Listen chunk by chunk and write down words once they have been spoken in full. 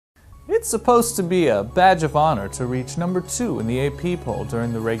It's supposed to be a badge of honor to reach number 2 in the AP poll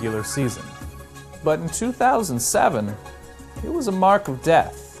during the regular season. But in 2007, it was a mark of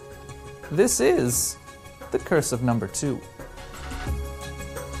death. This is the curse of number 2.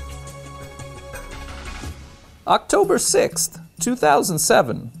 October 6th,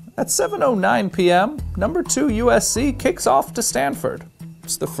 2007, at 7:09 p.m., number 2 USC kicks off to Stanford.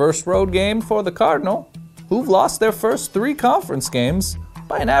 It's the first road game for the Cardinal, who've lost their first 3 conference games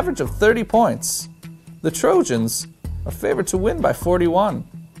by an average of 30 points. The Trojans are favored to win by 41.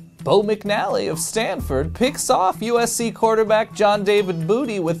 Bo McNally of Stanford picks off USC quarterback John David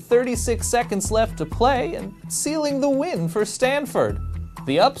Booty with 36 seconds left to play and sealing the win for Stanford.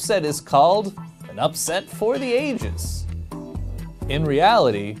 The upset is called an upset for the ages. In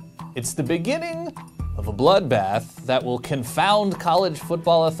reality, it's the beginning of a bloodbath that will confound college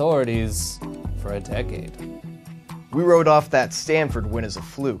football authorities for a decade. We wrote off that Stanford win as a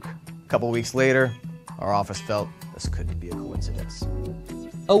fluke. A couple weeks later, our office felt this couldn't be a coincidence.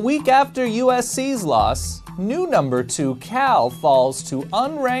 A week after USC's loss, new number 2 Cal falls to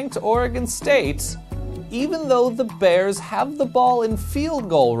unranked Oregon State, even though the Bears have the ball in field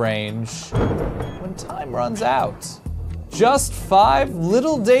goal range when time runs out. Just 5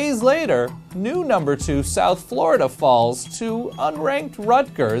 little days later, new number 2 South Florida falls to unranked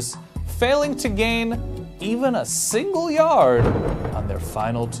Rutgers, failing to gain even a single yard on their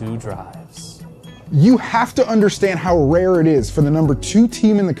final 2 drives. You have to understand how rare it is for the number 2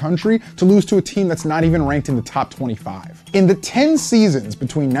 team in the country to lose to a team that's not even ranked in the top 25. In the 10 seasons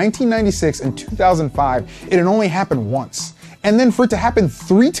between 1996 and 2005, it had only happened once. And then for it to happen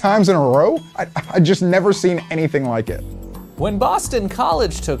 3 times in a row, I just never seen anything like it. When Boston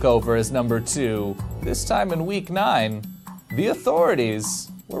College took over as number 2, this time in week 9, the authorities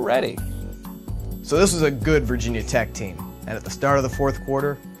were ready. So this was a good Virginia Tech team, and at the start of the 4th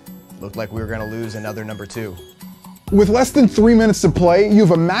quarter, it looked like we were going to lose another number 2. With less than 3 minutes to play, you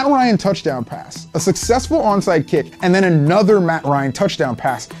have a Matt Ryan touchdown pass, a successful onside kick, and then another Matt Ryan touchdown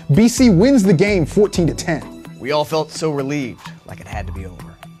pass. BC wins the game 14-10. We all felt so relieved, like it had to be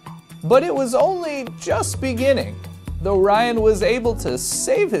over. But it was only just beginning. Though Ryan was able to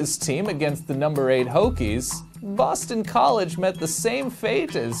save his team against the number 8 Hokies, Boston College met the same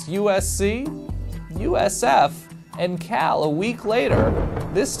fate as USC, USF, and Cal a week later,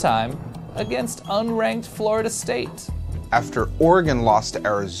 this time against unranked Florida State. After Oregon lost to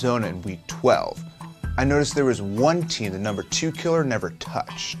Arizona in week 12, I noticed there was one team the number 2 killer never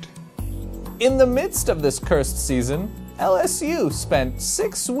touched. In the midst of this cursed season, LSU spent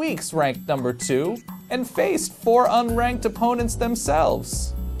 6 weeks ranked number 2 and faced 4 unranked opponents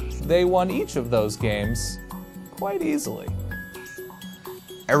themselves. They won each of those games quite easily.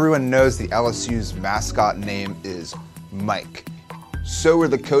 Everyone knows the LSU's mascot name is Mike. So were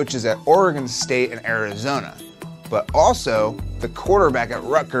the coaches at Oregon State and Arizona, but also the quarterback at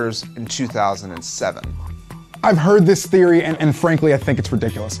Rutgers in 2007. I've heard this theory, and frankly, I think it's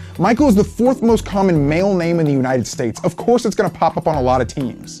ridiculous. Michael is the 4th most common male name in the United States. Of course it's going to pop up on a lot of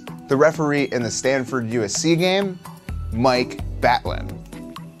teams. The referee in the Stanford USC game, Mike Batlin.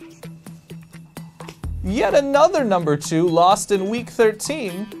 Yet another number 2 lost in week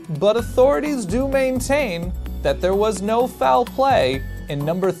 13, but authorities do maintain that there was no foul play in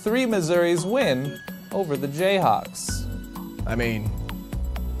number 3 Missouri's win over the Jayhawks. I mean,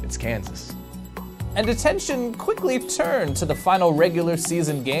 it's Kansas. And attention quickly turned to the final regular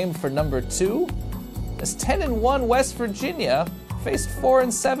season game for number 2, as 10-1 West Virginia faced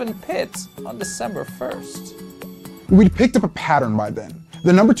 4-7 Pitt on December 1st. We'd picked up a pattern by then.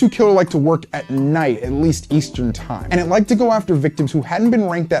 The number 2 killer liked to work at night, at least Eastern time, and it liked to go after victims who hadn't been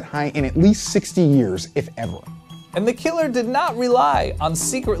ranked that high in at least 60 years, if ever. And the killer did not rely on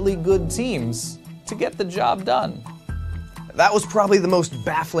secretly good teams to get the job done. That was probably the most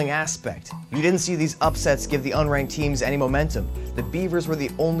baffling aspect. You didn't see these upsets give the unranked teams any momentum. The Beavers were the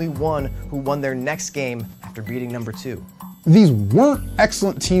only one who won their next game after beating number 2. These weren't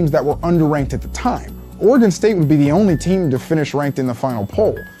excellent teams that were underranked at the time. Oregon State would be the only team to finish ranked in the final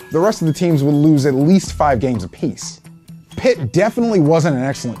poll. The rest of the teams would lose at least 5 games apiece. Pitt definitely wasn't an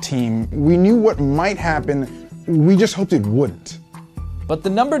excellent team. We knew what might happen, we just hoped it wouldn't. But the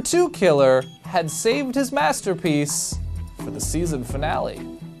number 2 killer had saved his masterpiece for the season finale.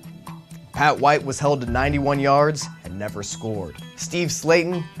 Pat White was held to 91 yards and never scored. Steve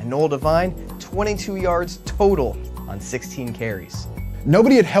Slayton and Noel Devine, 22 yards total on 16 carries.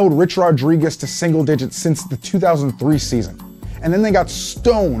 Nobody had held Rich Rodriguez to single digits since the 2003 season. And then they got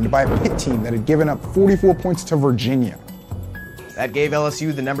stoned by a Pitt team that had given up 44 points to Virginia. That gave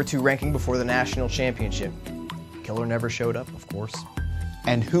LSU the number 2 ranking before the national championship. Killer never showed up, of course.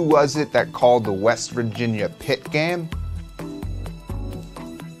 And who was it that called the West Virginia Pitt game?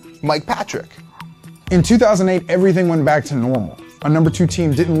 Mike Patrick. In 2008, everything went back to normal. A number 2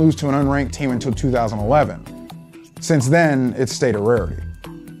 team didn't lose to an unranked team until 2011. Since then, it's stayed a rarity.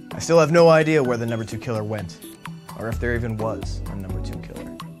 I still have no idea where the number 2 killer went, or if there even was a number 2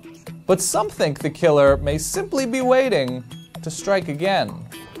 killer. But some think the killer may simply be waiting to strike again.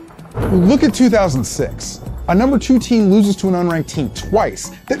 Look at 2006. A number 2 team loses to an unranked team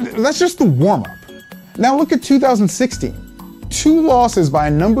twice. That's just the warm-up. Now look at 2016. 2 losses by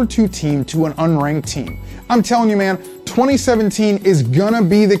a number 2 team to an unranked team. I'm telling you, man, 2017 is gonna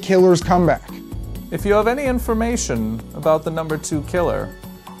be the killer's comeback. If you have any information about the number 2 killer,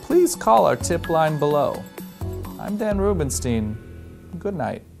 please call our tip line below. I'm Dan Rubenstein. Good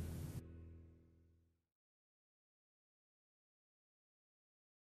night.